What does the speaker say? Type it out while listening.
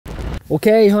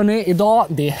Okej hörni, idag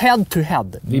det är head to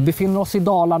head. Vi befinner oss i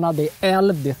Dalarna, det är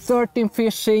älv, det är 13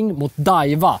 fishing mot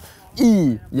Daiwa.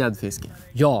 I gäddfiske.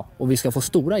 Ja, och vi ska få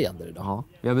stora gäddor idag. Ja,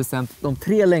 vi har bestämt de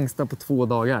 3 längsta på 2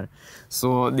 dagar.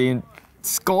 Så det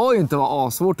ska ju inte vara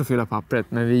asvårt att fylla pappret,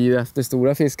 men vi är ju efter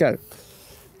stora fiskar.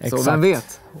 Exakt. Så vem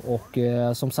vet? Och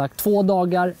som sagt, 2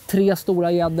 dagar, 3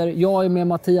 stora gäddor. Jag är med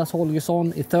Mathias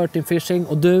Holgersson i 13 fishing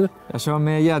och du? Jag kör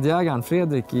med Gäddjägaren,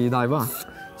 Fredrik i Daiwa.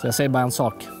 Så jag säger bara en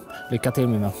sak. Lycka till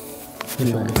mina.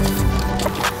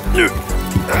 Nu!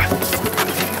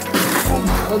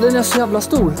 Ja, den är så jävla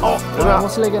stor. Ja, jag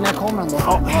måste lägga ner kameran då.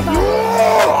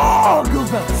 Ja.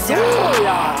 Gubben! Så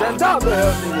ja! Den där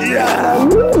behöver vi! Ja!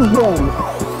 Gubben!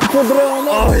 På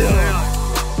drönaren!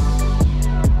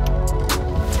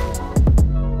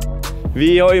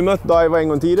 Vi har ju mött Daiwa en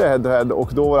gång tidigare head to head och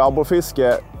då var det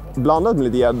abborrfiske blandat med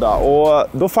lite gädda. Och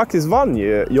då faktiskt vann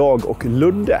ju jag och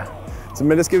Ludde.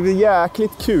 Men det ska bli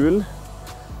jäkligt kul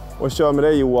att köra med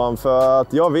dig Johan, för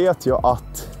att jag vet ju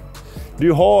att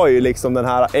du har ju liksom den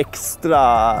här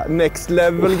extra next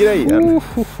level grejen.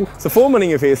 Så får man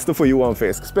ingen fisk, då får Johan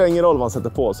fisk. Spelar ingen roll vad man sätter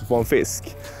på, så får han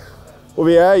fisk. Och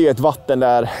vi är ju ett vatten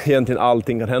där egentligen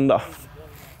allting kan hända.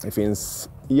 Det finns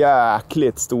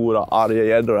jäkligt stora arga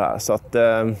gäddor här, så att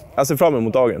jag ser fram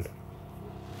emot dagen.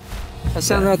 Jag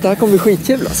känner att det här kommer bli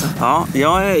skitkul alltså. Ja,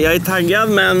 jag är taggad,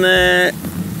 men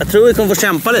jag tror vi kommer få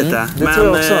kämpa lite. Det men, tror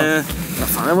jag också. Ja,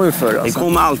 fan, det var ju förr alltså. Det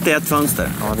kommer alltid ett fönster.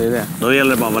 Ja, det är det. Då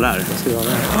gäller det bara att vara där. Jag ska göra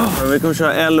det. Vi kommer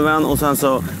köra älven och sen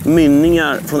så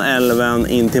mynningar från älven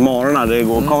in till marerna. Det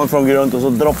kommer från grund och så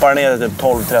droppar det ner typ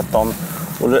 12-13.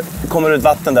 Och det kommer ut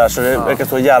vatten där, så det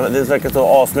verkar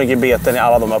stå asmycket beten i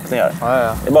alla de öppningar. Ja.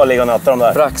 Det är bara att ligga och nöta dem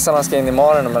där. Braxarna ska in i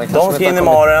maren. Men de ska in i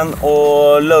maren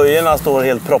och löjerna står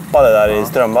helt proppade där i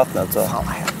strömvattnet. Så. Fan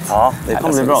vad häftigt. Ja, det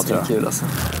kommer bli bra tror jag. Kul alltså.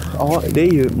 Ja, det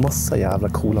är ju massa jävla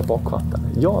coola bakvatten.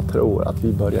 Jag tror att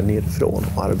vi börjar nerifrån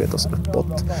och arbetar oss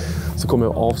uppåt. Så kommer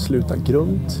vi avsluta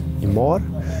grunt i mar.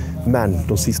 Men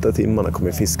de sista timmarna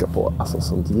kommer vi fiska på alltså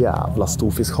sånt jävla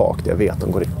storfiskhak. Jag vet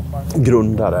de går i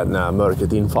grundare när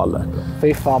mörkret infaller.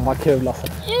 Fy fan vad kul alltså.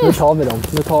 Nu tar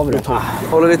vi dem.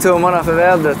 Håller vi tummarna för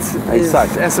vädret.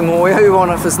 Exakt. SMH har ju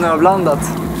varnat för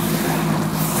snöblandat.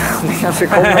 Det kanske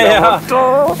kommer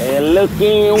där.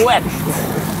 Looking wet.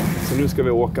 Så nu ska vi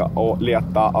åka och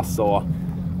leta alltså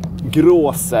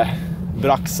gråse,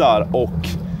 braxar och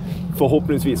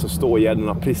förhoppningsvis så står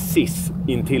gäddorna precis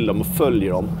intill dem och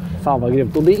följer dem. Fan vad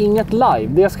grymt. Och det är inget live,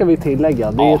 det ska vi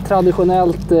tillägga. Det är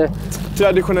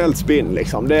traditionellt spinn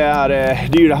liksom. Det är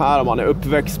ju det här man är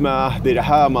uppväxt med. Det är det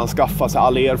här man skaffar sig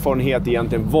all erfarenhet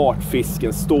egentligen vart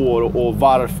fisken står och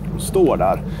varför de står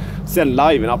där. Sen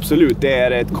liven, absolut, det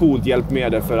är ett coolt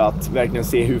hjälpmedel för att verkligen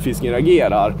se hur fisken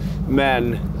reagerar.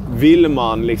 Men vill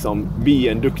man liksom bli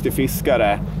en duktig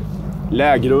fiskare,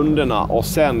 lä grunderna och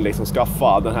sen liksom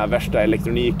skaffa den här värsta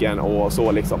elektroniken och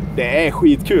så liksom. Det är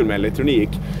skitkul med elektronik,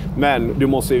 men du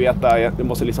måste ju veta, du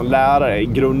måste liksom lära dig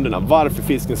grunderna, varför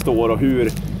fisken står och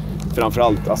hur,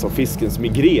 framförallt alltså fiskens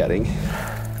migrering.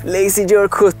 Lazy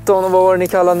Jerk 17 och vad var det ni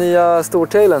kallar nya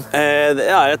stortailen?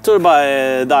 Ja, jag tror det bara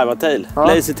är Daiwa tail. Ja.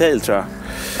 Lazy tail tror jag.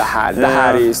 Det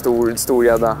här är ju stor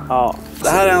gädda. Ja. Det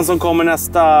här är en som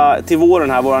kommer till våren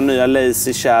här, våra nya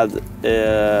Lazy Shad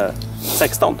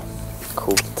 16.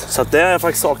 Coolt. Så att det har jag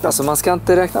faktiskt saknat. Alltså man ska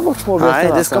inte räkna bort småbeten.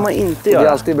 Nej, det ska man inte göra. Det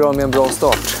är alltid bra med en bra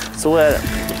start. Så är det.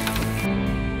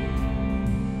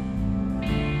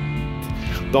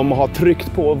 De har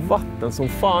tryckt på vatten som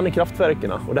fan i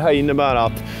kraftverken. Och det här innebär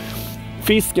att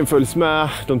fisken följs med,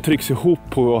 de trycks ihop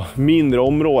på mindre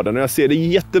områden. Och jag ser det är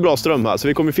jättebra ström här. Så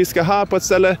vi kommer fiska här på ett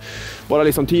ställe, bara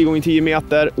liksom 10 x 10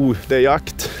 meter. Det är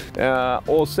jakt.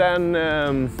 Och sen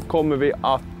kommer vi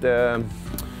att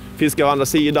fiska å andra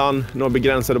sidan, några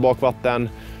begränsade bakvatten.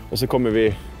 Och så kommer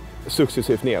vi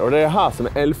successivt ner. Och det är det här som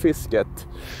är älvfisket.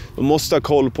 Man måste ha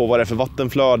koll på vad det är för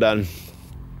vattenflöden.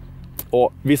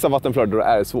 Och vissa vattenflöden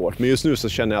är det svårt, men just nu så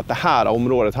känner jag att det här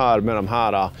området här med de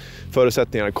här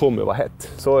förutsättningarna kommer att vara hett.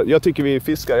 Så jag tycker vi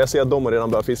fiskar, jag ser att de har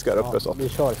redan börjat fiska här uppe. Så. Vi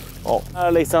kör. Ja.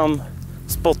 Här liksom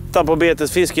spotta på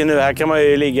betesfisken nu, här kan man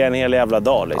ju ligga en hel jävla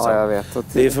dag liksom. Ja, jag vet.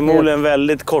 Det är förmodligen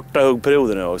väldigt korta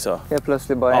huggperioder nu också. Helt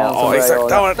plötsligt bara en som ja,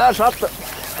 exakt. Där satt det.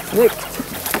 Snyggt.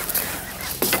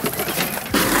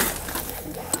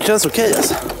 Känns okej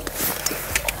alltså.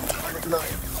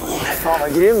 Fan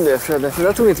vad grym det är Fredrik, för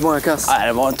där tog inte många kast. Nej,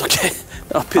 det var inte okej.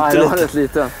 Nej, det var rätt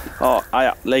liten. Ja,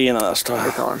 lägg in den där så.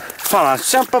 Vi tar den. Fan, han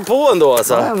kämpar på ändå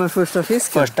alltså. Ja, men första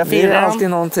fisken. Det är alltid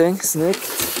någonting.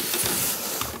 Snyggt.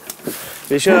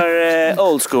 Vi kör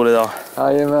old school idag.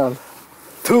 Jajamän.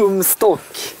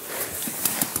 Tumstock.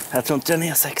 Jag tror inte den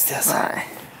är 60 alltså.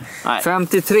 Nej.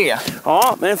 53.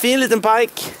 Ja, men en fin liten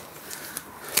pike.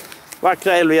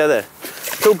 Vackra älvgäddor.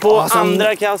 Tog på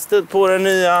andra kastet på den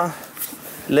nya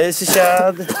Lazy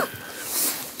Shad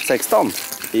 16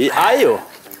 i Ajo.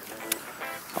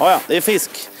 Ja, det är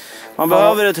fisk. Man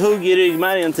behöver ett hugg i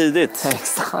ryggmärgen tidigt.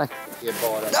 Exakt.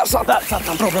 Där satt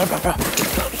han. Bra.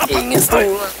 Ingen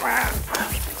stor.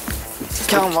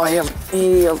 Kan vara helt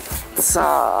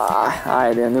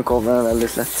nej, nu kommer den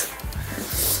väldigt lätt.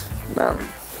 Men...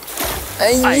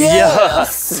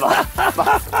 Yes!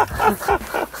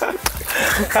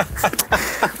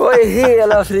 Vad är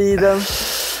hela friden?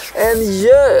 En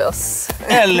gös!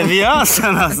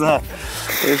 Älvgösen alltså!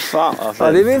 Det är fan vad fint.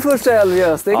 Ja, det är min första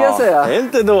älvgös, det kan jag säga. Det är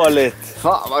inte dåligt.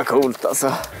 Fan vad coolt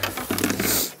alltså.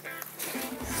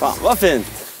 Fan vad fint.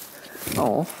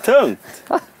 Ja. Tungt.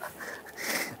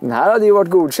 Den här hade ju varit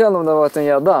godkänd om det varit en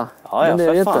gädda. Ja, men det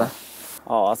är inte.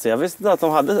 Ja, alltså jag visste inte att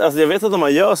de hade... Alltså jag vet att de har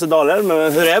gös i Dalälven,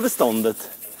 men hur är beståndet?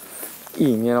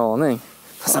 Ingen aning.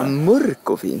 Alltså mörk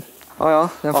och fin. Ja,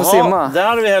 den får simma. Där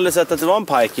hade vi hellre sett att det var en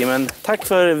pike, men tack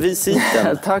för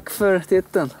visiten. Tack för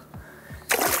titeln.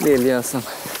 Lillgösen.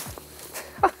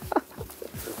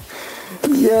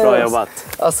 Yes. Bra jobbat.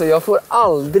 Alltså jag får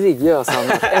aldrig gös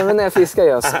annars. Även när jag fiskar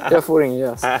gös. Jag får ingen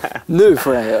gös. Nu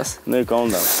får jag gös. Nu kom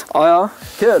den. Ja,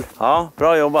 kul. Ja,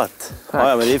 bra jobbat.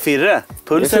 Ja, men det är firre.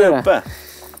 Pulsen är uppe.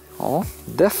 Ja,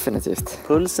 definitivt.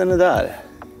 Pulsen är där.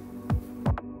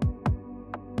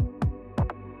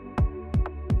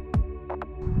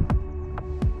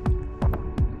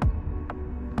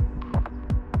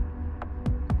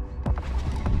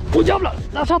 Åh jävlar,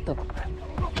 där satt den!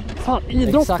 Fan, i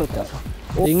droppet alltså.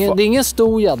 Det är ingen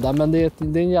stor gädda, men det är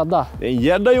en gädda. Det är en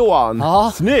gädda, Johan.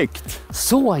 Ja. Snyggt!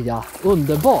 Så ja,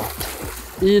 underbart.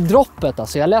 I droppet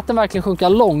alltså, jag lät den verkligen sjunka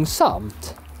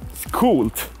långsamt.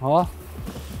 Coolt. Ja.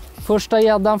 Första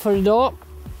gäddan för idag.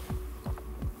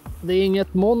 Det är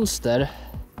inget monster.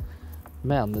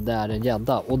 Men det är en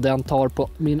gädda och den tar på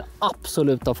min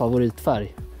absoluta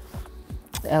favoritfärg.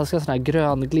 Jag älskar såna här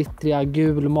grönglittriga,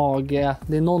 gul mage.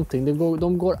 Det är någonting,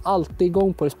 de går alltid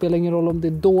igång på det. Det spelar ingen roll om det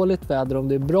är dåligt väder, om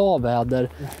det är bra väder.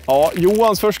 Ja,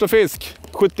 Johans första fisk,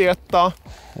 71.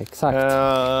 Exakt.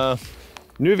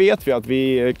 Nu vet vi att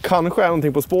vi kanske är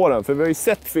någonting på spåren. För vi har ju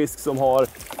sett fisk som har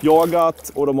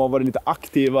jagat och de har varit lite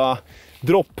aktiva.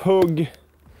 Dropphugg.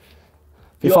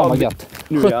 Fy fan vad gött.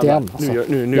 71 alltså.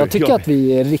 Jag tycker att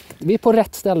vi är på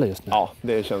rätt ställe just nu. Ja,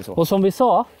 det känns så. Och som vi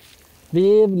sa,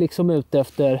 vi är liksom ute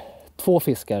efter 2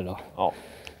 fiskar idag. Ja.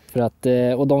 För att,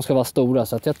 och de ska vara stora,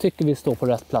 så att jag tycker vi står på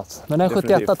rätt plats. Men den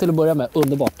 71 till att börja med,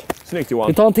 underbart. Snyggt Johan.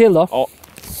 Vi tar en till då. Ja.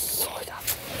 Så jävla.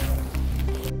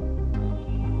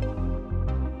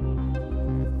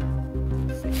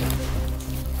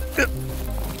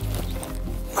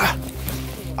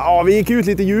 Ja, vi gick ut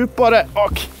lite djupare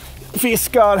och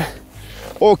fiskar.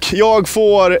 Och jag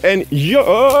får en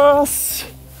gös.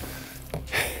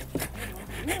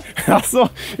 Alltså,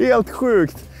 helt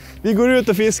sjukt. Vi går ut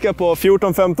och fiskar på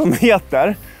 14-15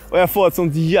 meter och jag får ett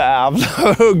sånt jävla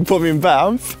hugg på min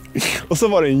bamf. Och så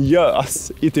var det en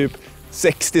gös i typ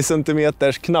 60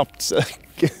 centimeters knappt.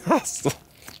 Alltså.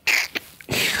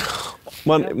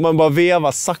 Man bara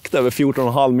vevar sakta över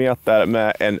 14,5 meter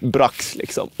med en brax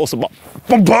liksom. Och så bara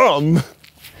bam, bam!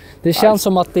 Det känns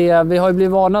som att vi har ju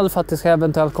blivit varnade för att det ska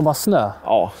eventuellt komma snö.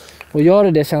 Ja. Och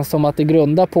gör det känns som att det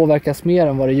grunda påverkas mer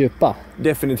än vad det djupa.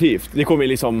 Definitivt. Det kommer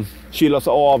liksom kylas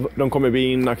av, de kommer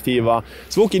bli inaktiva.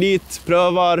 Så vi åker dit,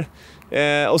 prövar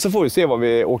och så får vi se vad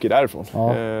vi åker därifrån.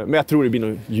 Ja. Men jag tror det blir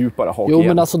nog djupare hak Jo, igen.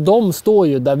 men alltså de står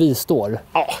ju där vi står.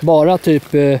 Ja. Bara typ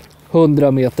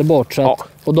 100 meter bort. Så att, Ja.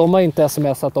 och de har inte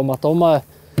smsat om att de har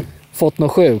fått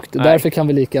något sjukt. Nej. Därför kan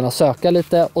vi lika gärna söka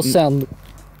lite och sen,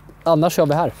 annars kör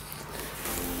vi här.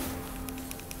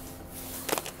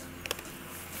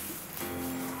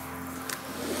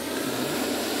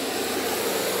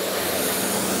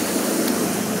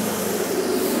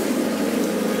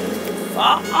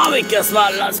 Fan, vilka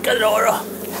svallar ska dra då?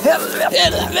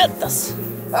 Helvetes.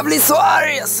 Jag blir så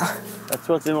arg alltså. Jag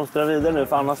tror att vi måste dra vidare nu,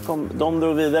 för annars de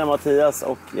drog vidare Mathias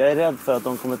och jag är rädd för att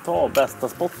de kommer ta bästa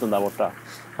spotten där borta.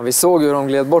 Ja, vi såg hur de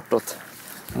gled bortåt.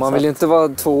 Man vill inte vara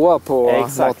tvåa på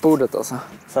matbordet alltså.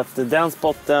 Så att den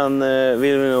spotten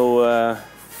vill vi nog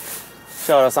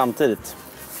köra samtidigt.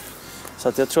 Så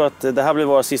att jag tror att det här blir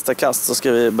våra sista kast, så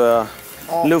ska vi börja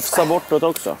lufsa bortåt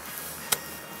också.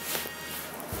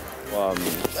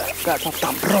 Där satt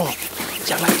han bra.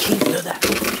 Jävla king där.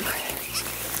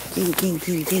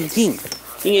 King.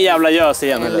 Ingen jävla gös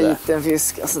igen En eller? liten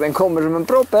fisk. Alltså den kommer som en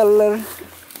propeller.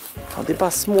 Ja, det är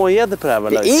bara smågäddor på det här.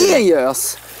 Det är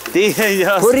gös. Det är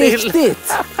gös På till.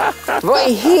 riktigt. Vad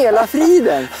är hela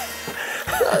friden?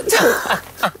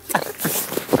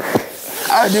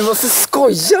 Du måste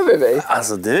skoja med mig.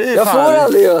 Alltså du är Jag fan... får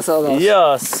aldrig göra så annars.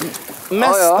 Yes.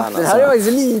 Mästaren, Den här är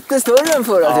faktiskt lite större än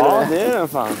förra till och Ja, med. det är den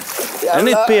fan. Är det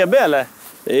nytt PB eller?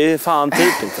 Det är fan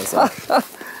typiskt alltså.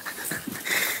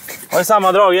 Har du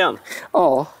samma drag igen?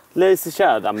 Ja. Lazy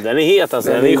Shad, den är het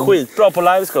alltså. Den är skitbra på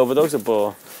livescopet också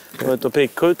på ut och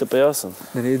prickskjuter på gösen.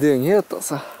 Den är ju dynghet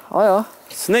alltså. Ja.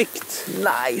 Snyggt!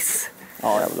 Nice.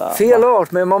 Ja, jävla... Fel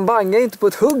art, men man bangar inte på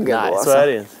ett hugg. Nej, ändå, så alltså. är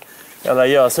det ju. Jävla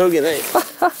göshuggen är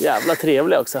jävla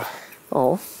trevlig också.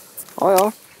 Ja.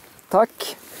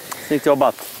 Tack. Snyggt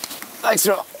jobbat. Tack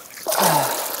så.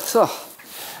 Så.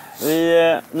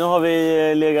 Nu har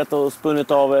vi legat och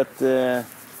spunnit av ett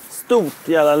stort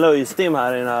jävla löjstim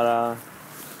här i den här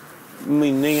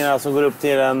mynningen som går upp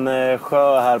till en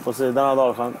sjö här på sidan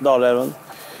av Dalälven.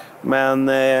 Men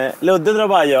Ludde drar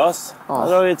bara gös. Han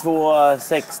drar ju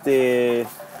 2,60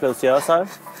 plus gös här.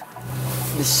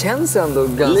 Det känns ändå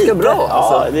ganska bra.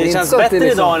 Alltså. Ja, det känns bättre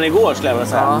liksom... idag än igår skulle jag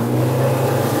vilja säga. Ja.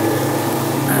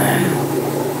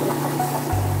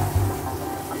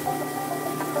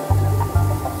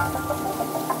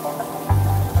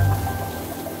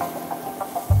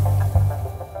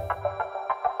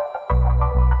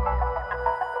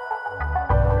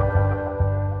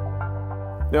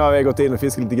 Nu har vi gått in och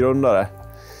fiskat lite grundare.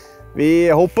 Vi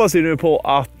hoppas ju nu på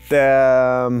att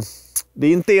det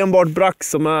är inte enbart brax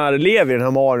som lever i den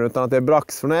här maren, utan att det är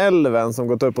brax från älven som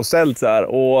gått upp och ställt så här.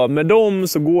 Och med dem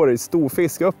så går det stor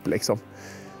fisk upp liksom.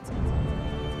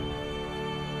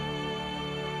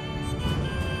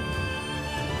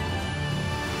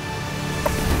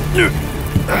 Nu!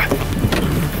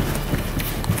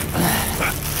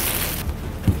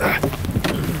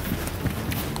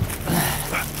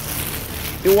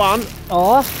 Johan,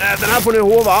 Ja. Den här får ni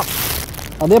hova.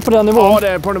 Ja, det är på den nivån. Ja, det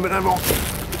är på den nivån.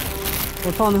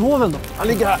 Vad fan är hoven då? Han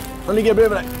ligger här. Han ligger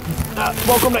bredvid dig.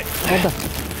 Bakom dig. Vänta.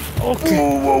 Okay.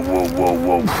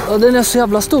 Wow. Ja, den är så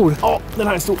jävla stor. Ja, den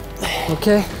här är stor.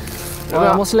 Okej. Ja,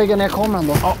 jag måste lägga ner kameran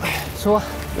då. Ja. Så. Är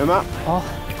du med? Ja.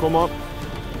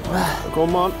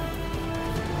 Kom on.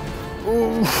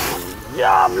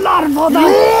 Jävlar vad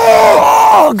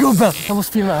den... Gubben! Jag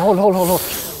måste filma här.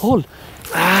 Håll.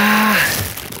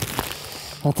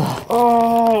 Vänta.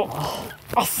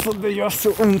 Alltså, det gör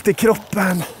så ont i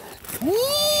kroppen.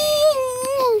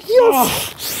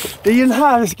 Det är ju den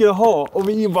här vi skulle ha. Och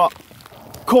vi bara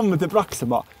kommer till braxen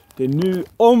bara. Det är nu,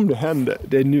 om det händer,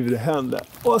 det är nu det händer.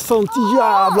 Och sånt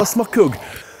jävla smackhugg.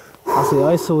 Alltså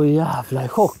jag är så jävla i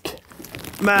chock.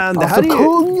 Men det Alltså här är ju...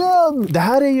 kungen! Det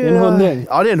här är ju... Det är en hundring.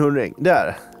 Ja, det är en hundring. Det är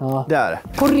det. Ja. Det är det.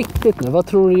 På riktigt nu, vad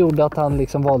tror du gjorde att han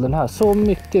liksom valde den här? Så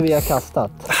mycket vi har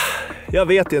kastat. Jag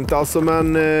vet inte alltså,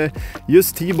 men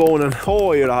just T-bonen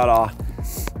har ju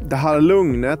det här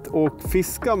lugnet, och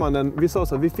fiskar man den, vi sa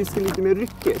så här, vi fiskar lite mer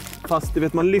ryckigt, fast du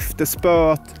vet man lyfter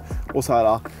spöt och så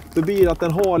här, då blir det att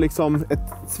den har liksom ett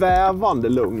svävande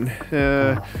lugn.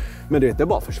 Men du vet, det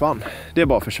bara försvann.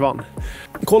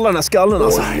 Kolla den här skallen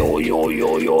alltså.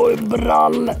 Oj,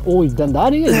 brall. Oj, den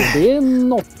där det är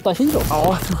en 8 kilo.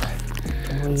 Ja.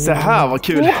 Så här var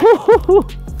kul.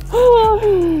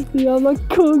 Jävla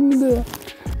kung du.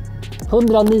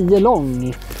 109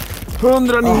 lång.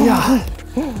 109.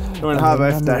 Och den här var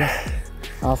efter.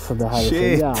 Alltså det här är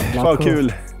Shit, så jävla vad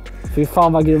kul. Fy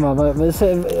fan vad grymma.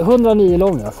 109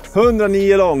 lång alltså.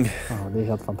 109 lång. Ja, det är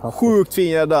helt fantastiskt. Sjukt fin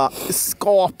gädda.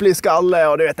 Skaplig skalle,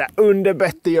 och du vet det,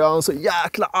 underbett gör han så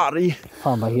jäkla arg.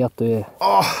 Fan vad het du är.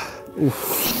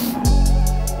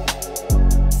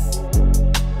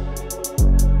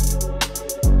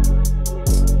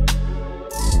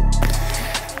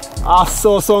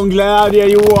 Alltså, sån glädje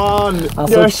Johan.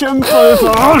 Alltså, jag kämpar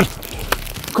för.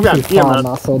 Kom igen, fy fan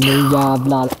alltså, nu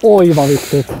jävlar. Oj vad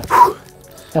viktigt.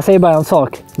 Jag säger bara en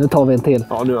sak. Nu tar vi en till.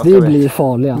 Ja, nu ökar vi blir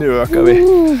farliga. Nu ökar vi.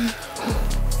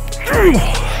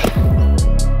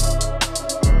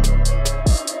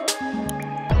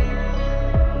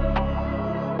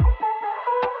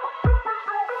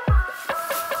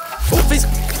 Fisk!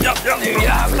 Ja, nu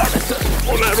jävlar.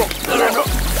 Åh, den är bra. Den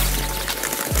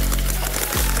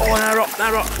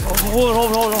är bra.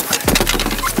 Håll.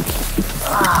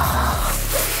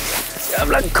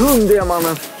 Jävla kung det,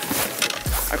 mannen.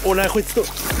 Den är skitstor.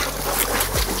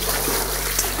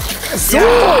 Så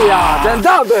ja, den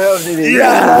där behövde vi.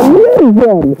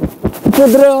 På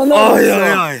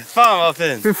drönaren. Oj. Fan vad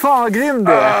fint. Fy fan vad grym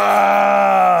du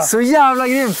är. Så jävla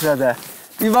grymt, Fredde.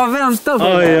 Vi bara väntar på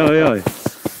det. Oj.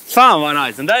 Fan vad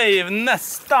nice. Den där är ju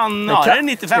nästan... Ja, det är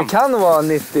 95. Det kan nog vara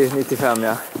 90-95,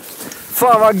 ja.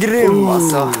 Fan vad grym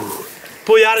alltså.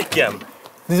 På järken.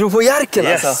 Du drog på järken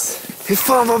Yes. alltså. Fy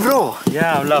fan vad bra.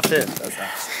 Jävla fint alltså.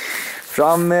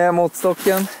 Fram med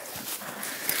måttstocken.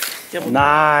 fiskar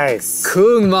på. Nice!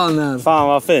 Kung, mannen! Fan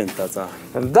vad fint alltså.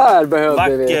 Den där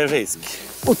behövde vi. Vacker fisk.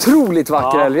 Otroligt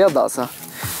vacker älggädda alltså.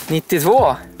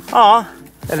 92. Ja.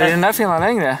 Eller är den där finnen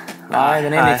längre? Nej,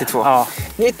 den är 92. Ja.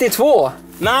 92!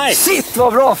 Nice! Shit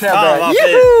vad bra, Fredrik! Fan vad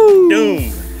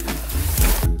fint!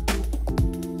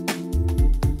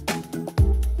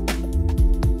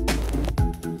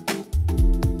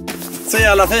 Så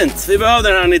jävla fint. Vi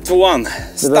behövde den här i 2an.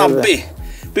 Stabbig.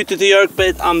 Bytte till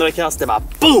jerkbait, andra kast, det var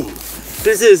boom!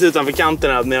 Precis utanför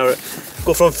kanten här, när jag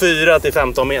går från 4 till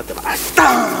 15 meter.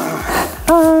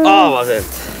 Vad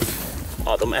fint.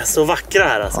 Ja, de är så vackra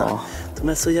här alltså. Ja. De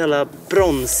är så jävla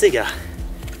bronsiga.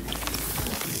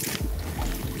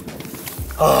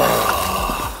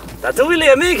 Där tog vi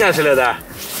ledning kanske, Ludde.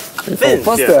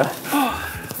 Fint ju. Det.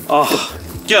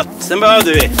 Gött, den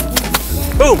behövde vi.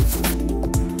 Boom!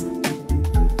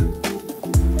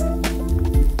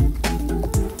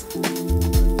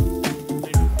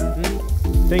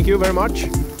 Thank you very much.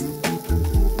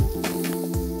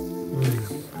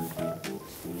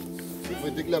 Du får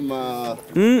inte glömma...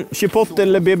 Chipotle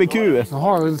eller BBQ.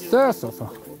 Jaha, det är lite stös alltså.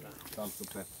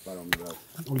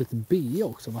 Och lite B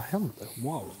också, vad händer?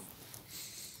 Wow.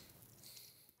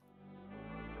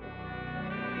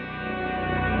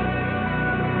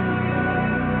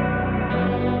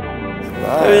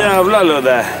 Nu jävlar,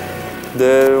 Ludde.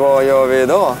 Du, vad gör vi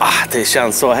idag? Det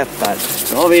känns så hett här.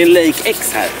 Nu har vi en Lake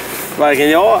X här. Varken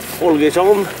jag,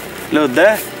 Holgersson,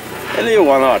 Ludde eller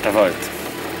Johan har hört det förut.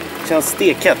 Känns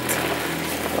stekhett.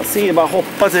 Jag ser bara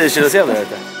hoppa 10 kilo senare.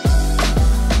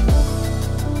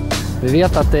 Vi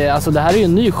vet att det här är ju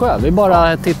en ny sjö. Vi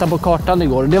bara tittade på kartan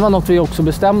igår. Det var något vi också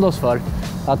bestämde oss för.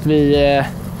 Att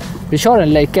vi kör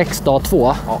en Lake X dag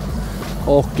 2. Ja.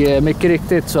 Och mycket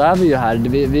riktigt så är vi ju här.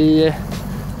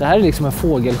 Det här är liksom en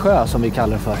fågelsjö som vi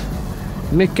kallar det för.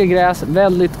 Mycket gräs,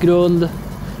 väldigt grund.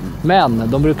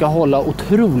 Men de brukar hålla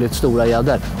otroligt stora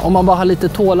gäddor. Om man bara har lite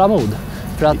tålamod.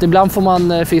 För att ibland får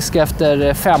man fiska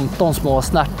efter 15 små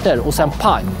snärter och sen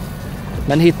pang.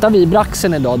 Men hittar vi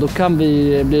braxen idag, då kan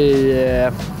vi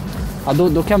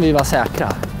då kan vi vara säkra.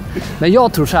 Men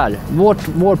jag tror så här,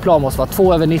 vår plan måste vara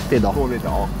 2 över 90 idag.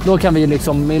 Då kan vi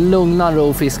liksom med lugna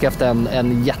ro fiska efter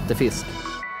en jättefisk.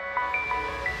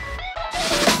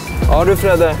 Ja du,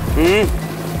 Fredde.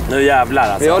 Nu jävlar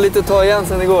alltså. Vi har lite att ta igen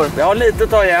sen igår. Vi har lite att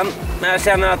ta igen, men jag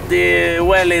känner att det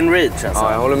är well in reach alltså.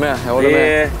 Ja, jag håller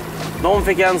med. De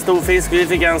fick en stor fisk, vi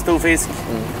fick en stor fisk.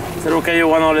 Sen råkar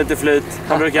Johan ha lite flyt.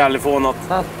 Han brukar aldrig få något.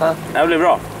 Det blir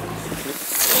bra.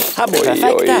 Här blir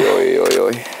perfekta.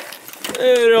 Oj. Nu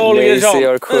är det Holgersson.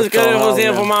 Nu ska du få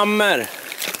se på mammor.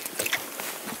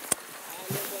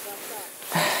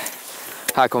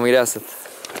 Här kommer gräset.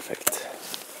 Perfekt.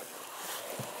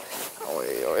 Oj.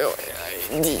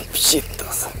 Deep shit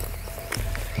alltså.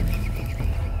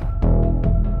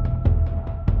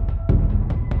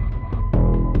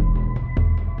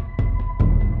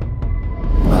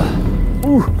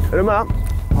 Är du med?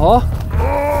 Ja.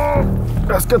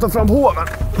 Jag ska ta fram hoven.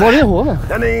 Var är hoven?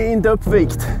 Den är inte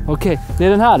uppvikt. Okej, det är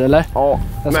den här eller? Ja,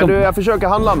 men jag försöker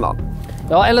handla den.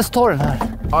 Ja, eller så tar den här.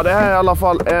 Ja, det här är i alla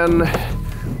fall en...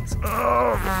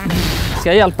 Ska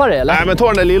jag hjälpa dig eller? Nej, men ta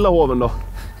den där lilla hoven då.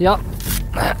 Ja.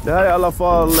 Det här är i alla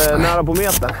fall nära på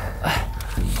metern.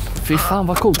 Fy fan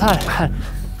vad coolt. Här.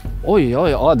 Oj,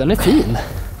 ja, den är fin.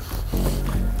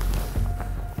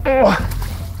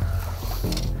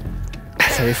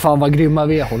 Säg fan vad grymma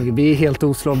vi är, Holger. Vi är helt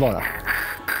oslåbara.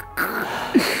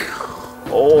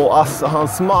 Alltså han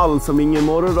small som ingen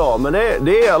morgondag. Men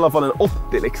det är i alla fall en 80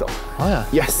 liksom. Ja.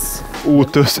 Yes.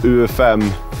 Otus U5.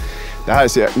 Det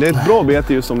här det är ett bra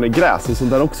bete just som det är gräs och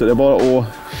sånt där också. Det är bara att...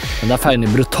 Den där färgen är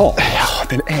brutal. Ja,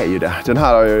 den är ju det. Den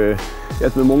här har ju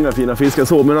gett med många fina fiskar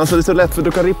så. Men alltså det är så lätt för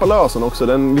du kan rippa lös den också.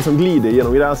 Den liksom glider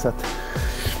genom gräset.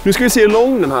 Nu ska vi se hur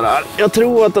lång den här är. Jag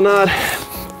tror att den här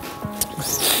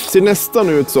ser nästan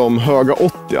ut som höga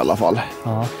 80 i alla fall.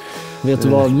 Ja. Vet du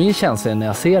vad min känsla är när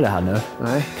jag ser det här nu?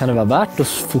 Nej. Kan det vara värt att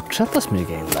fortsätta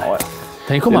smyga in där? Ja.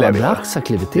 Tänk om alla brax har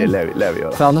klivit till. Det lär vi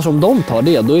göra. För annars om de tar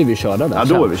det, då är vi körda där. Ja,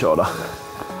 då är vi körda.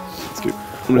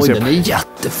 Oj, den är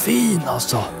jättefin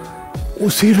alltså.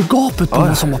 Och ser du gapet på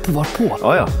den som har varit på?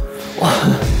 Ja.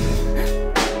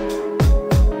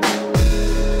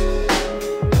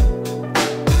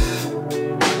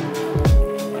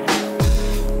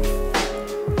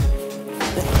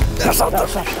 Där satt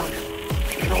den.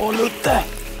 Bra Lutte.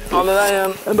 Ja, det där är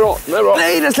Det är bra.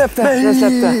 Nej, den släppte.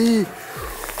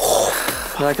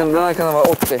 Den här kan vara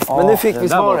 80. Men nu fick vi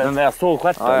svaret. Den där såg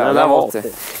stjärten. Ja, den där var 80.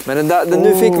 Men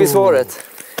nu fick vi svaret.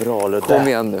 Bra Lutte. Kom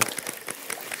igen nu.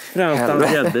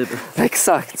 Främstans gäddbibel.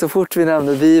 Exakt, så fort vi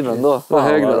nämnde bibeln då var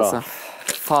högre alltså.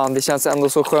 fan, det känns ändå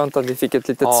så skönt att vi fick ett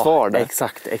litet svar där.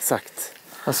 Exakt.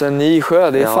 Alltså en ny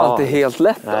sjö, det är fan inte helt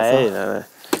lätt Nej.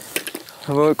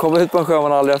 alltså. Komma ut på en sjö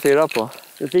man aldrig har firat på.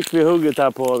 Nu fick vi hugget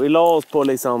här på, vi la oss på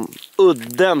liksom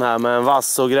udden här med en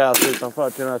vass och gräs utanför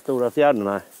till den här stora fjärden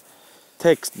här.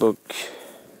 Textbook.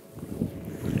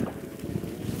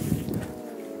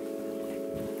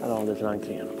 Här har vi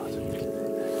förankringen.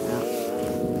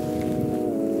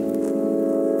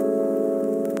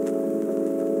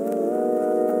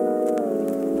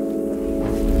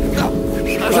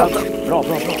 Bra.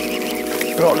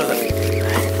 Bra Ludde.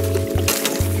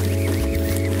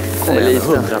 Det är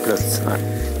liten. 100 plus. Nej.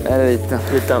 Är det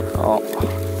liten? Ja.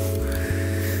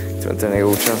 Jag tror inte den är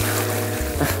godkänd.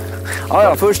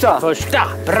 Ja, första.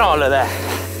 Bra Ludde.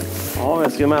 Ja,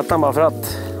 jag ska mäta den bara för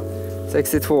att.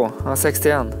 62, ja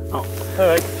 61. Ja,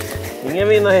 perfekt. Ingen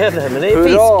vinnare heller, men det är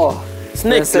fisk. Hurra!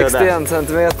 Snyggt 61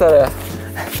 centimeter.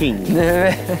 King.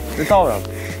 Nu tar vi den.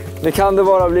 det kan det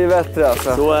bara bli bättre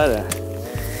alltså. Så är det.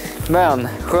 Men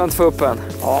skönt för upp en.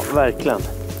 Ja, verkligen.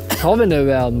 Har vi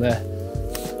nu en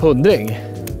 100,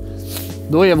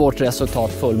 då är vårt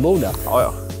resultat fullbordat.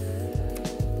 Ja.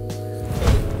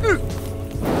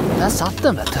 Där satt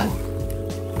den, vet du.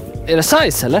 Är det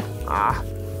size eller? Ja,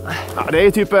 det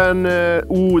är typ en...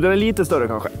 den är lite större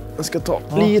kanske. Jag ska ta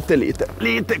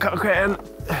lite kanske en...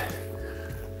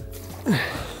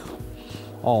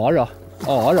 Ja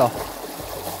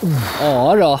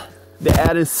då. Det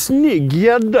är en snygg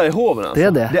gädda i hoven alltså. Det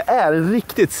är det? Det är en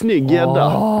riktigt snygg gädda.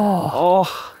 Ja.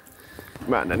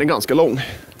 Men den är ganska lång.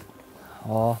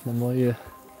 Ja, den var ju...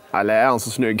 Eller är han så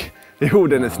snygg? Jo,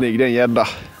 den är snygg. Det är en gädda.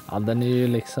 Ja, den är ju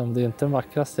liksom... Det är inte den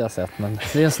vackraste jag sett, men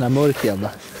det är en sån här mörk gädda.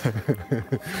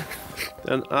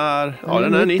 Den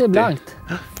är 90 blankt.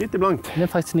 90 blankt. Den är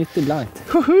faktiskt 90 blankt.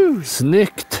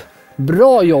 Snyggt!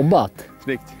 Bra jobbat!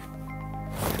 Snyggt.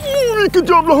 Vilket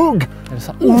jävla hugg! Är det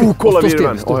så? Kolla stå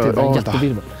virveln. still, en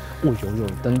jättevirvel. Oj,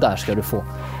 den där ska du få.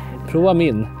 Prova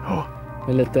min.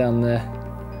 En liten...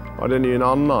 Ja, den är ju en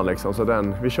annan liksom,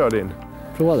 så vi kör din.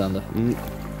 Prova den då.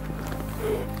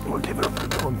 Man kliver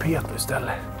upp på en peto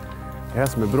istället. Det här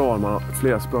som är bra när man har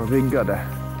flera språn riggade.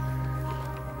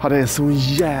 Hade en sån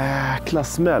jäkla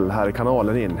smäll här i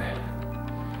kanalen in.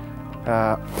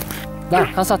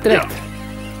 Där, han satt direkt.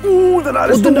 Den här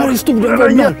är stor! Den där är stor, den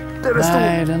är Nej,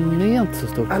 stor! den är inte så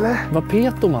stor. Eller? Vad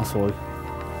peto man såg.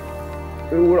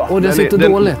 Och den sitter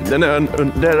dåligt. Den är en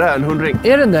 100.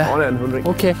 Är den det? Ja, det är en 100.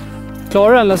 Okej. Klarar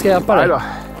du den eller ska jag hjälpa dig? Nej då.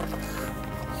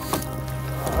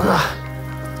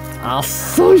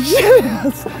 Alltså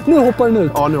yes! Nu hoppar den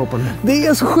ut. Ja, nu hoppar den. Det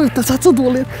är så sjukt, den satt så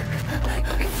dåligt.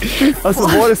 Alltså,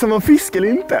 var det som en fisk eller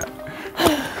inte?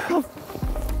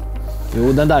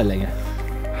 Jo, den där är längre.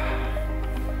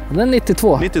 Den är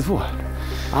 92. 92.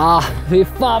 Fy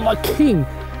fan vad king!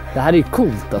 Det här är ju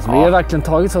coolt alltså. Vi har verkligen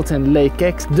tagit så till en Lake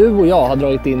X. Du och jag har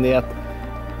dragit in i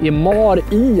en mar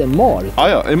i en mar.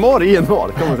 Ja, en mar i en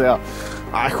mar kan man säga.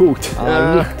 Sjukt.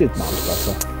 Riktigt ballt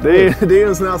alltså. Det är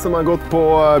en sån här som har gått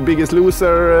på Biggest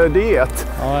Loser-diet.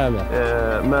 Ja, jag vet.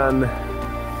 Men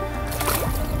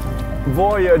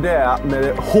vad gör det med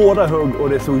det hårda hugg och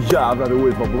det är så jävla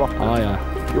roligt att vara på vattnet? Ja.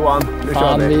 Johan, nu kör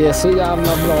Fan, vi. vi är så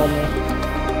jävla bra nu.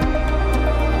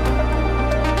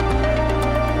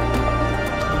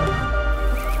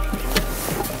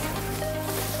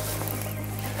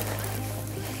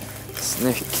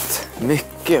 Snyggt.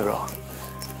 Mycket bra.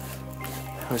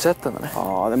 Har du sett den eller?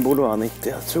 Ja, den borde vara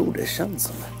 90. Jag tror det känns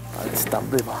som det. Ja, det är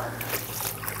stabbig bara.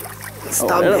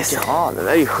 Stabbis. Ja, det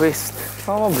där är ju schysst.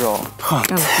 Fan vad bra.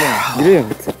 Äntligen.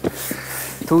 Grymt.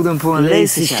 Tog den på en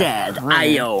Lazy Shad.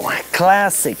 Ayo.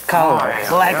 Classic color.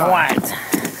 Black and white.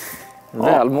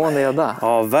 Välmående gädda.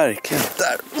 Ja, verkligen.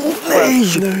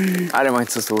 Nej, det var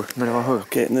inte så stor, men det var hugg.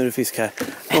 Okej, nu är det fisk här.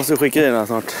 Måste skicka in den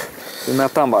snart. Vi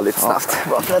mäter han bara lite snabbt.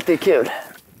 Bara för att det är kul.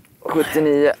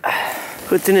 79.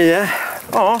 79.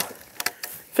 Ja,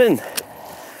 fin.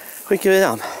 Skickar vi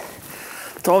den.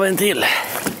 Tar vi en till.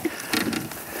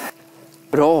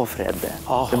 Bra Fredde.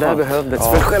 Ja, det där behövdes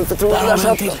för självförtroende. Där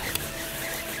satt den.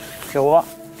 Så.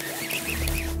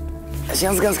 Det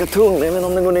känns ganska tung, men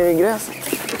om den går ner i gräset.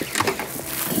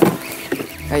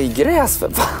 Jag är i gräs för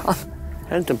fan.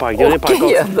 Är det inte en pike? Det är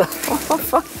pike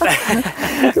också.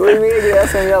 Det var ju mer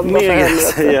gräs än gädda. Mer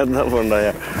gräs än gädda på den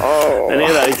där. Den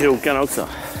är där i krokarna också.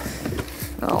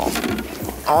 Ja.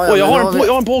 Och jag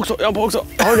har en på också.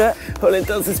 Har du det? Höll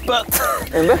inte ens i spött.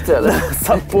 Är den bättre eller?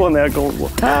 Satt på när jag kom på.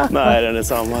 Nej, den är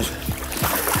samma.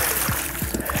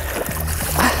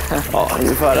 Ja,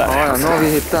 ungefär där. Ja, nu har vi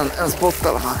hittat en spot i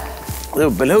alla fall.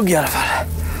 Dubbelhugg i alla fall.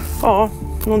 Ja,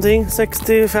 någonting.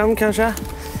 65 kanske.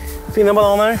 Fina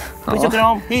bananer. Puss och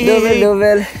kram.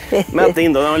 Dubbel. Mätt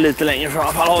in då, den var lite längre så i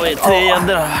alla fall har vi 3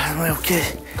 gäddor här. Det är okej.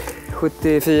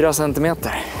 74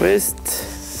 centimeter. Visst.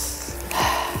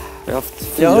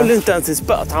 Jag höll inte ens i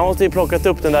spöt. Han måste ju plockat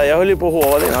upp den där. Jag höll ju på att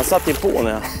hova den. Han satt ju på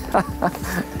när jag...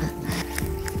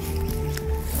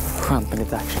 Skönt med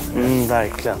lite action.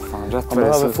 Verkligen. Fan, rätt man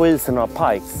behöver få i sig några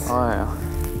pikes. Ja.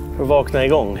 För att vakna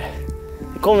igång.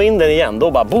 Det kom vinden igen.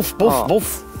 Då bara boff,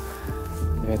 boff.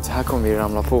 Du vet, här kommer vi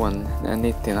ramla på en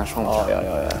 90 när sånt. Ja.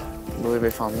 Då är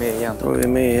vi fan med igen. Då är vi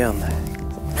med igen.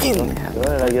 In! Då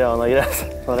är det där gröna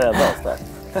gräset som räddar oss där.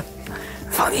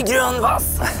 Fan, i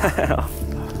grönvass!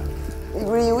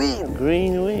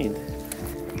 Green weed.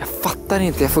 Jag fattar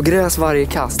inte. Jag får gräs varje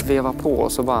kast, veva på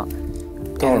och så bara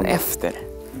tar den efter.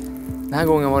 Den här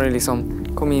gången var det liksom,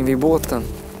 kom in vid båten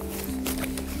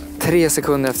 3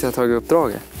 sekunder efter jag tagit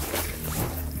uppdraget.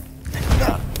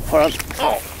 Har han?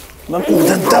 Men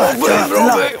den där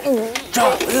jävlar!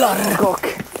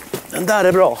 Den där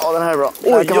är bra. Ja, den här är bra.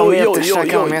 Oj.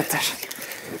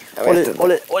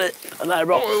 Håll i. Den där är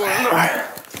bra.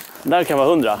 Den där kan vara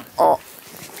 100. Ja.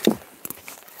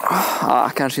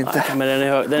 Kanske inte. Men den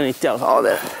är 90 i alla fall.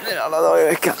 Ja, det är alla dagar i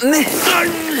veckan. Nej!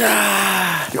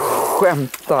 Du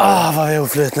skämtar. Vad är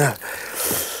oflyt nu.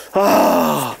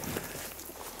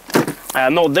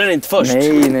 Jag nådde den inte först.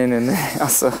 Nej.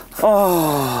 Alltså.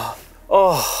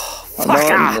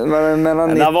 Mellan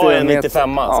 90 det var ju en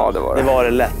 95 alltså. Ja, det var det. Det var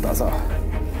det lätt alltså.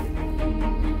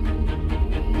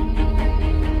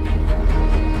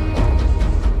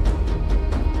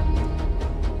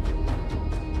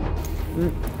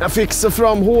 Jag fixar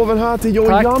fram hoven här till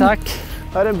Jojan. Tack.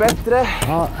 Är den bättre?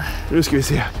 Ja. Nu ska vi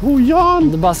se. Jojan!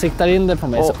 Du bara siktar in det på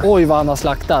mig. Så, oj vad han har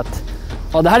slaktat.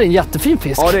 Ja, det här är en jättefin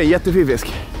fisk. Ja, det är en jättefin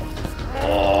fisk.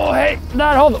 Hej,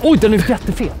 där har vi. Oj, den är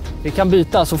jättefin. Vi kan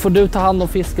byta, så får du ta hand om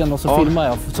fisken och så filmar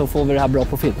jag, så får vi det här bra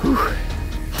på film.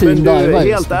 Men du,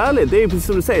 helt ärligt, det är precis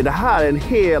som du säger, det här är en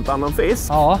helt annan fisk.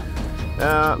 Ja.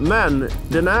 Men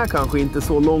den är kanske inte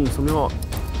så lång som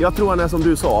jag tror han är som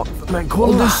du sa. Men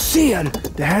kolla! Du ser!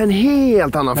 Det här är en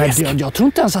helt annan fisk. Jag tror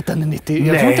inte ens att den är 90.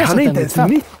 Nej, han är inte ens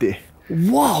 90.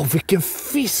 Wow, vilken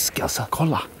fisk alltså.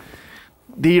 Kolla.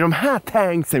 Det är ju de här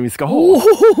tanksen vi ska ha.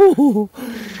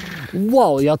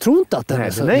 Wow, jag tror inte att den är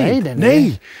så... Nej.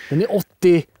 Den är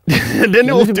 80... Den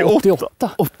är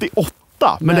 88.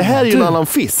 88. Men det här är ju en annan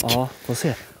fisk. Ja, får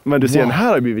se. Men du ser, den här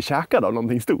har blivit käkad av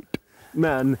någonting stort.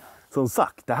 Men som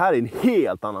sagt, det här är en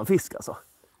helt annan fisk alltså.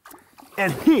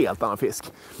 En helt annan fisk.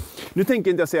 Nu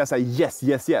tänker inte jag säga så här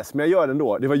yes, men jag gör det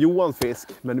ändå. Det var Johans fisk,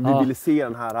 men vi ville se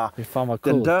den här. Fan vad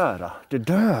den coolt. Det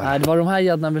dör. Nej, det var de här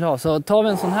gäddorna vill ha. Så tar vi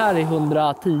en sån här i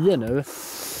 110 nu,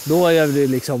 då är det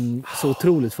liksom så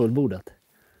otroligt fullbordat.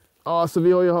 Ja, alltså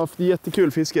vi har ju haft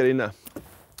jättekul fiskar inne.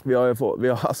 Vi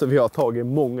har tagit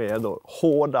många gäddor.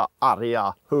 Hårda,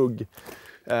 arga, hugg.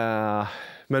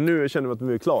 Men nu känner vi att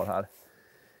vi är klar här.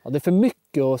 Ja, det är för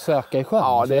mycket att söka i sjön.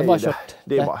 Ja,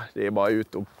 det är bara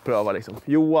ut och pröva liksom.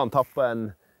 Johan tappade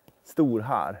en stor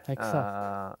här.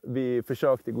 Exakt. Vi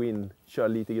försökte gå in, köra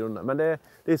lite grunder. Men det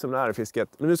är som det är i fisket.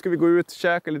 Men nu ska vi gå ut,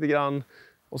 käka lite grann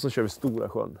och så kör vi stora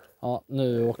sjön. Ja,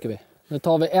 nu åker vi. Nu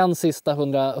tar vi en sista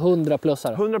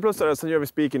 100-plussare. 100-plussare, sen gör vi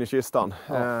spiken i kistan.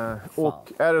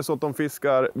 Och är det så att de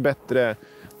fiskar bättre,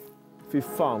 fy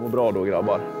fan vad bra då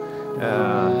grabbar.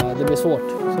 Det blir svårt.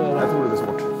 Så är det. Jag tror det blir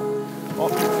svårt.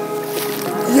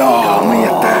 Ja,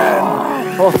 meten!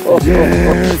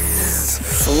 Yes!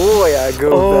 Så jag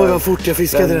gubben. Vad fort jag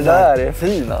fiskade den där är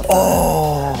fin alltså.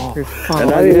 Den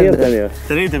där är meten ju.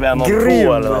 Den är inte väl någon på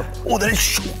eller något. Den är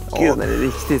tjock! Den är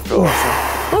riktigt bra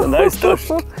alltså. Den där är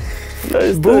störst. Den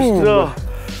är störst då.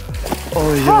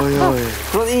 Oj.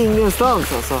 Från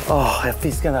ingenstans alltså. Jag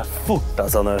fiskar den här fort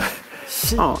alltså nu.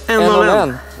 En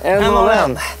av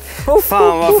en.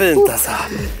 Fan vad fint alltså.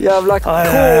 Jävla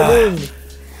konung.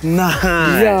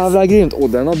 Nice. Jävla grymt.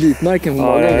 Den har bitmärken på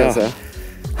magen alltså.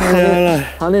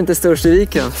 Han är inte störst i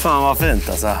viken. Fan vad fint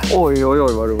alltså. Oj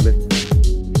vad roligt.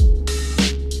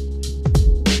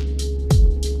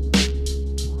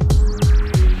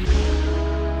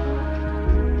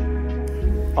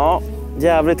 Ja,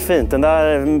 jävligt fint. Den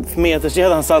där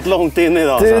meterskedjan satt långt in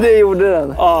idag. Du, det gjorde den.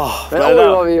 Men oj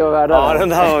vad vi var värda. Ja, den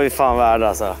där var vi fan värda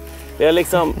alltså. Vi har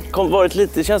liksom varit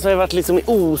lite, det känns som att vi har varit liksom i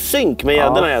osynk med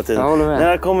gäddorna hela tiden. Jag håller med.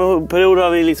 När det kommer perioder har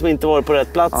vi liksom inte varit på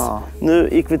rätt plats. Nu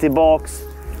gick vi tillbaks,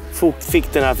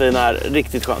 fick den här fina,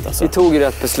 riktigt skönt alltså. Vi tog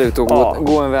rätt beslut att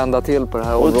gå en vända till på det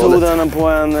här området. Och tog den på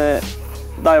en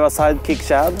Daiwa sidekick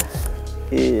shad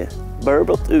i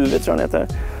Burbot, UV tror jag den heter.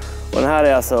 Och den här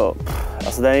är alltså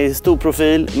Alltså den är i stor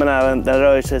profil, men även den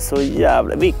rör sig så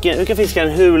jävla... Du kan fiska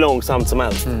den hur långsamt som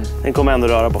helst. Den kommer ändå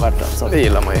röra på stjärten. Så Det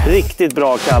gillar man ju. riktigt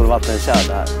bra kallvattenkärl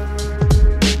det här.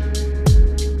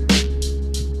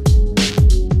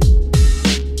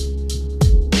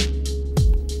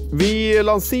 Vi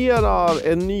lanserar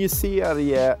en ny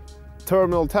serie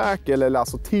terminal tackle, eller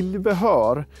alltså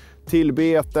tillbehör till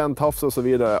beten, tafs och så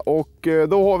vidare. Och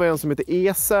då har vi en som heter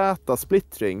EZ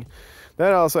splittring. Det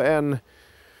är alltså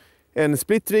en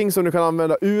splittring som du kan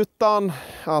använda utan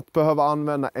att behöva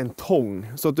använda en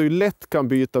tång. Så att du lätt kan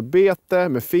byta bete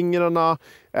med fingrarna,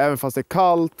 även fast det är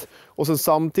kallt. Och sen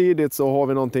samtidigt så har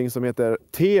vi någonting som heter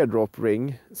teardrop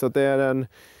ring. Så att det är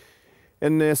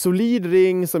en solid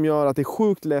ring som gör att det är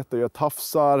sjukt lätt att göra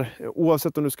tafsar,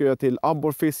 oavsett om du ska göra till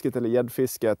abborrfisket eller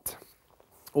gäddfisket.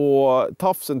 Och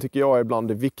tafsen tycker jag är bland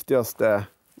det viktigaste,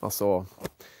 alltså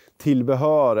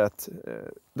tillbehöret.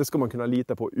 Det ska man kunna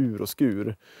lita på ur och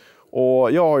skur.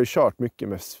 Och jag har ju kört mycket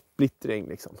med splittring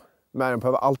liksom. Men jag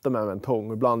behöver alltid med mig en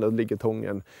tång. Ibland ligger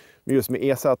tången, men just med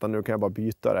EZ nu kan jag bara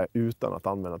byta det utan att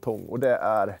använda tång. Och det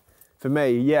är för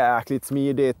mig jäkligt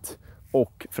smidigt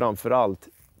och framförallt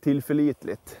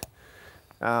tillförlitligt.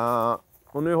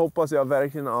 Och nu hoppas jag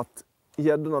verkligen att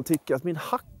gäddorna tycker att min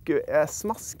hacku är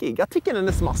smaskig. Jag tycker den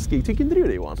är smaskig. Tycker inte du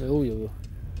det, Johan? Jo. Jag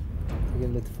tycker den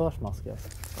är lite för smaskig.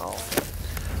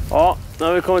 Ja, nu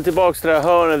har vi kommit tillbaka till det här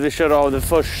hörnet. Vi körde av det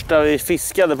första vi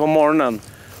fiskade på morgonen.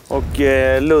 Och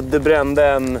Ludde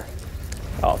brände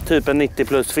typ en 90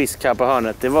 plus fisk här på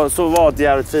hörnet. Det var ett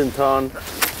jävligt fint hörn.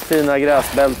 Fina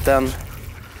gräsbälten.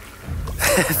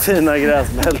 Fina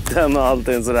gräsbälten och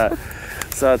allting sådär.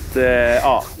 Så att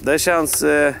det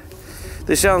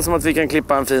känns som att vi kan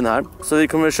klippa en fin här. Så vi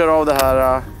kommer att köra av det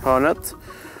här hörnet.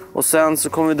 Och sen så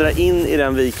kommer vi dra in i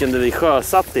den viken där vi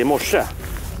sjösatte i morse.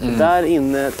 Där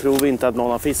inne tror vi inte att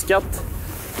någon har fiskat.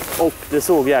 Och det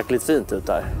såg jäkligt fint ut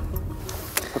där.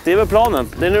 Så det är väl planen.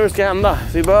 Det är nu det ska hända.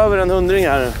 Vi behöver en 100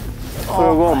 här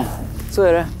för att gå om. Så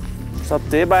är det. Så att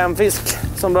det är bara en fisk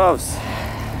som behövs.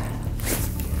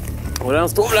 Och den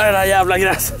står där i det här jävla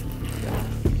gräset.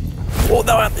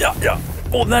 Där var en. Ja.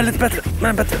 Den är lite bättre.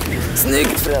 Men bättre.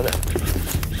 Snyggt, Fredrik.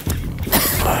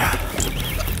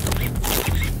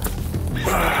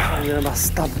 Det är bara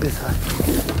stabbigt här.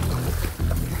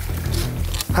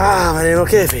 Men det är en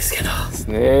okej fisk då.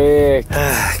 Snyggt.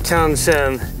 Kanske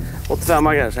en 85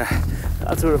 kanske.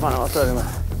 Jag tror det fan var större med.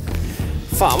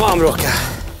 Fan vad han bråkar.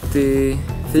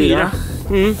 84.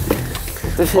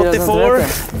 84.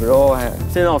 Bra här.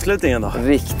 Fin avslutningen då.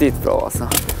 Riktigt bra alltså.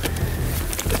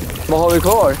 Vad har vi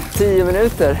kvar? 10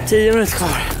 minuter. 10 minuter kvar.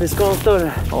 Vi ska ha en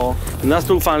större. Ja. Den där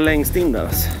stod fan längst in där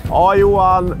alltså. Ja,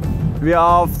 Johan, vi har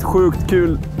haft sjukt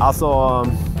kul. Alltså,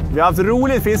 vi har haft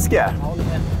roligt fiske.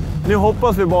 Nu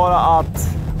hoppas vi bara att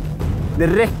det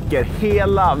räcker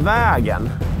hela vägen.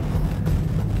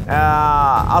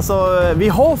 Alltså, vi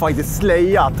har faktiskt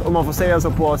slejat, om man får säga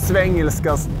så på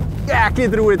svengelska,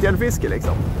 jäkligt roligt gäddfiske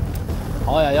liksom.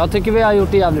 Ja, jag tycker vi har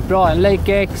gjort det jävligt bra. En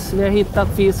Lake X, vi har hittat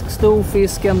fisk, stor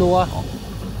fisk ändå.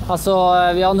 Alltså,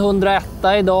 vi har en 101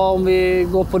 idag om vi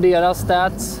går på deras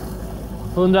stats.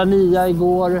 109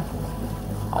 igår.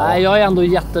 Ja. Nej, jag är ändå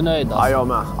jättenöjd. Alltså. Ja, jag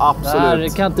med. Absolut. Det här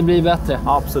kan inte bli bättre.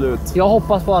 Absolut. Jag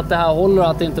hoppas på att det här håller och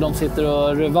att inte de sitter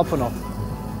och ruvar på något.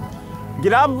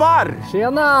 Grabbar!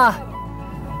 Tjena!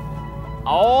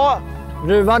 Ja.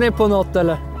 Ruvar ni på något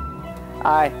eller?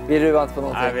 Nej, vi ruvar inte på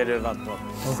någonting. Nej, vi ruvar inte på.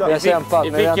 Vi har kämpat,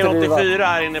 Vi men vi har fick inte en ruvat. 84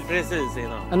 här inne precis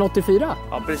innan. En 84?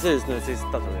 Ja, precis nu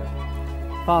sista tror jag.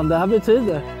 Fan, det här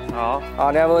betyder. Ja.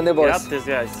 Ja, ni har vunnit boys. Grattis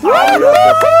guys.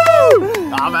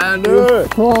 Ja, men nu!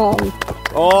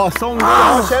 Ja, som vi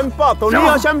har kämpat och ni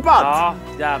har kämpat! Ja,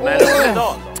 jävlar. Rolig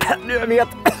dag då. Nu vet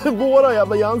våra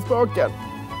jävla hjärnspöken.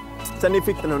 Sen ni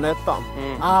fick den 101.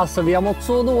 Alltså, vi har mått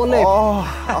så dåligt.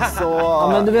 Alltså... Ja,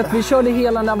 men du vet, vi körde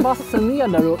hela den där vassen ner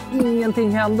där och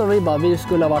ingenting hände. Och vi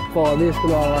skulle ha varit kvar,